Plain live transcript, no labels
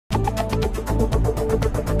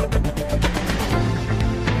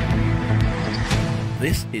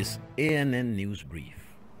This is ANN News Brief.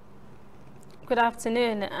 Good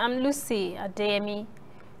afternoon. I'm Lucy Ademi.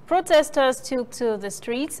 Protesters took to the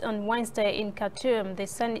streets on Wednesday in Khartoum, the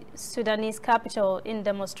Sudanese capital, in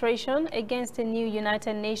demonstration against a new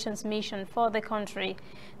United Nations mission for the country.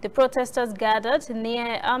 The protesters gathered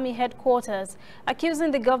near army headquarters,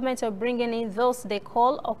 accusing the government of bringing in those they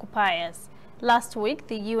call occupiers. Last week,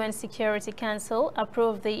 the UN Security Council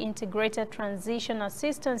approved the Integrated Transition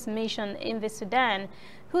Assistance Mission in the Sudan,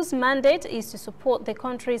 whose mandate is to support the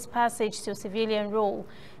country's passage to civilian rule.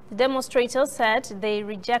 The demonstrators said they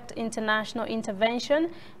reject international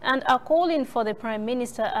intervention and are calling for the Prime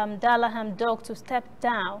Minister Abdallah Hamdok to step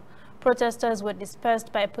down. Protesters were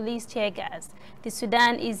dispersed by police tear gas. The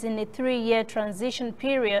Sudan is in a 3-year transition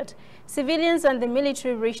period. Civilians and the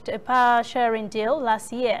military reached a power-sharing deal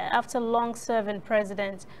last year after long-serving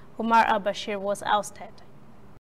President Al-Bashir was ousted.